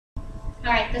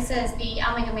Alright, this is the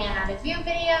I'll Make a Man Out of You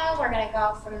video. We're going to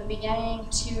go from the beginning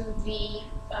to the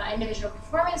individual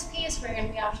performance piece. We're going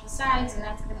to be off to the sides, and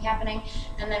that's going to be happening.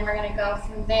 And then we're going to go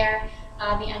from there,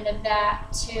 the end of that,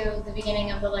 to the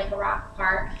beginning of the Like a Rock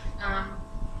part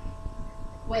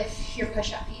with your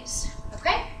push-up piece.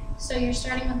 Okay? So you're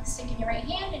starting with the stick in your right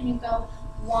hand, and you go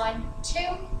 1, 2,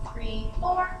 3,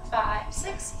 4, 5,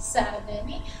 6, 7,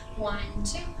 8. 1,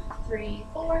 2, 3,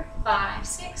 4, 5,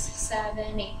 6,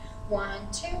 7, 8. 1,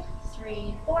 2,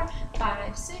 3, 4,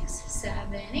 5, 6,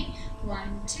 7, 8.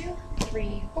 1, 2,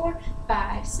 3, 4,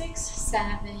 5, 6,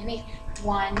 7, 8.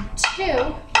 1,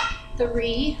 2,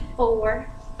 3, 4,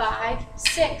 5,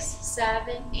 6,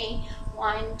 7, 8.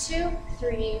 1, 2,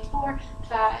 3, 4,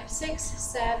 5, 6,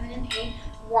 7, 8.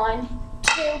 1,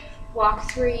 2,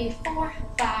 walk 3, 4,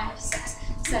 5, 6,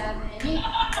 7, 8.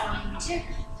 1, 2,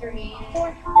 3,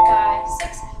 4, 5,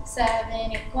 6, 7,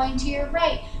 8. Going to your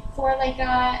right for like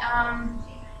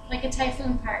a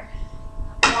typhoon part.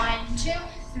 1, 2,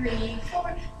 3,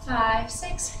 4, 5,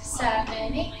 6,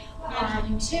 7, 8.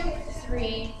 1, 2,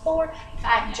 3, 4,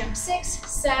 5. Jump 6,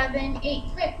 7, 8.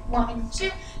 Quick. 1,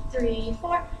 2, 3,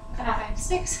 4, 5,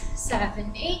 6,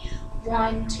 7, 8.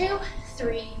 1, 2,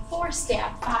 3, 4.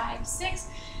 Stab 5, 6.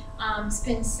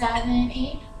 Spin 7,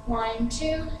 8. 1,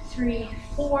 2, 3,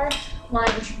 4.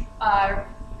 Lunge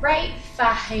right.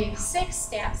 5, 6.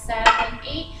 Stab 7,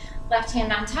 8. Left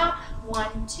hand on top.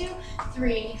 1, 2,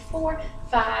 3, 4,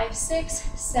 5, 6,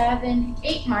 7,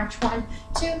 8. March. 1,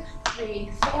 2,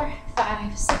 3, 4,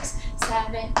 5, 6,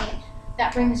 7, 8.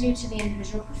 That brings you to the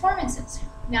individual performances.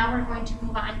 Now we're going to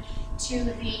move on to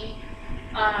the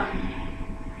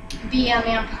Be a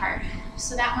Man part.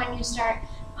 So that one you start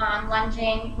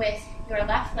lunging with your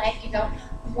left leg. You go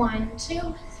 1,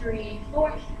 2, 3,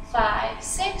 4, 5,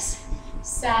 6,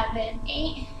 7,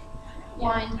 8.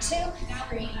 1, 2,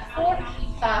 3, 4,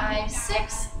 5,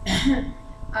 6.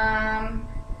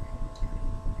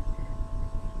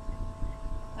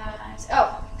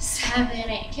 7,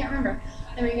 8. Can't remember.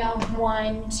 There we go.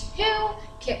 1, 2.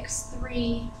 Kicks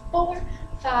 3, 4,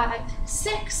 5,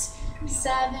 6,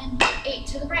 7, 8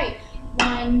 to the right.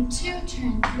 1, 2.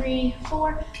 Turn 3,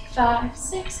 4, 5,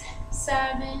 6,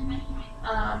 7,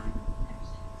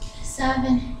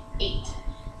 7, 8.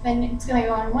 Then it's going to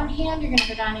go on one hand. You're going to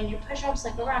go down and do push-ups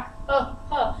like a rock. Oh,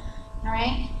 oh. All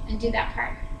right? And do that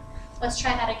part. Let's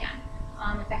try that again,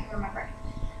 if I can remember.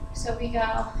 So we go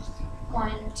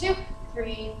 1, 2,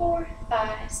 3, 4,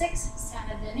 5, 6,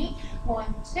 7, 8.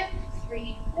 1, 2,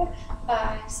 3, 4,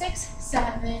 5, 6,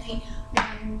 7, 8.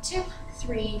 1, 2,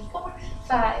 3, 4,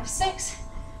 5, 6.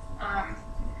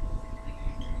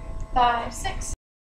 5, 6.